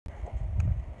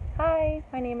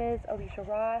Hi, my name is Alicia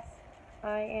Ross.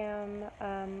 I am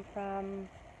from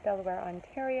Delaware,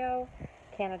 Ontario,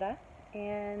 Canada,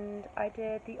 and I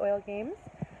did the oil games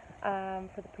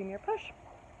for the Premier Push.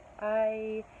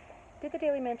 I did the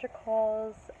daily mentor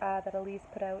calls that Alicia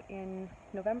put out in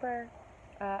November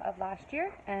of last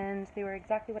year, and they were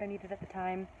exactly what I needed at the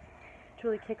time to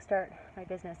really kickstart my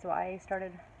business. So I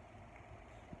started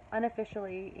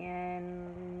unofficially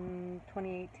in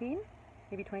 2018,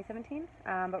 maybe 2017,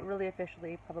 but really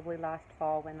officially probably last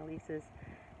fall when Alicia's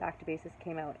Back to Basics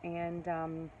came out.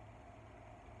 And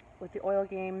with the oil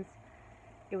games,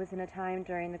 it was in a time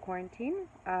during the quarantine,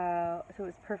 so it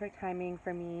was perfect timing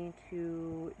for me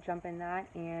to jump in that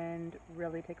and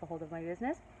really take a hold of my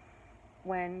business.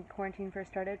 When quarantine first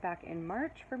started back in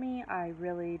March for me, I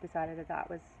really decided that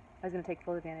I was going to take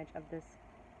full advantage of this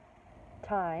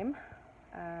time,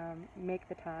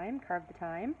 carve the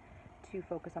time to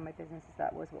focus on my business.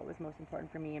 That was what was most important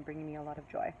for me and bringing me a lot of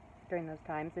joy during those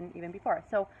times and even before.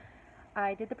 So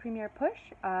I did the Premier Push,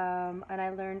 and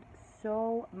I learned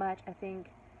so much. I think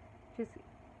just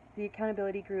the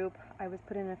accountability group, I was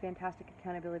put in a fantastic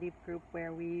accountability group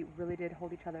where we really did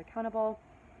hold each other accountable.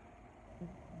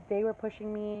 They were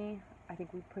pushing me. I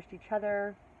think we pushed each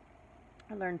other.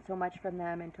 I learned so much from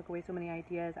them and took away so many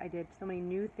ideas. I did so many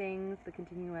new things, the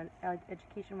Continuing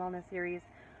Education Wellness series,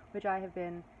 which I have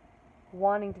been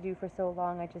wanting to do for so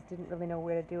long. I just didn't really know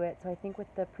where to do it. So I think with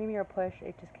the Premier Push,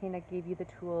 it just kind of gave you the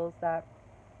tools that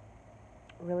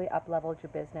really up-leveled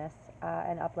your business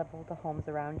and up-leveled the homes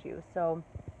around you. So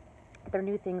the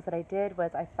new things that I did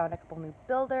was I found a couple new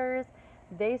builders.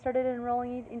 They started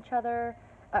enrolling each other,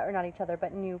 or not each other,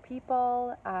 but new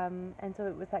people. And so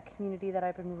it was that community that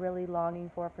I've been really longing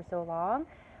for so long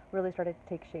really started to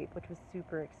take shape, which was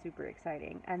super, super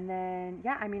exciting. And then,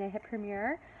 I hit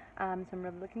Premier. So I'm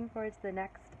really looking forward to the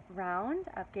next round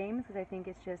of games because I think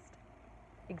it's just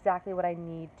exactly what I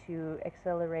need to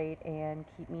accelerate and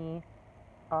keep me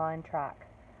on track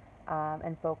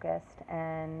and focused,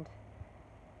 and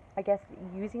I guess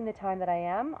using the time that I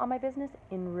am on my business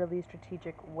in really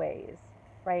strategic ways,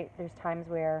 right? There's times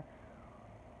where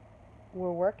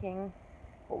we're working,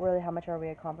 but really how much are we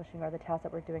accomplishing? Are the tasks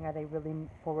that we're doing, are they really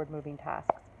forward-moving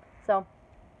tasks? So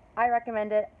I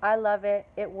recommend it. I love it.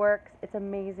 It works. It's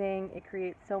amazing. It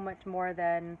creates so much more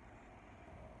than,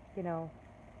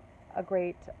 a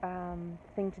great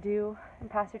thing to do and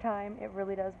pass your time. It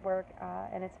really does work,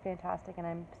 and it's fantastic. And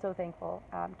I'm so thankful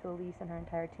to Alicia and her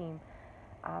entire team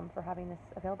for having this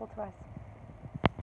available to us.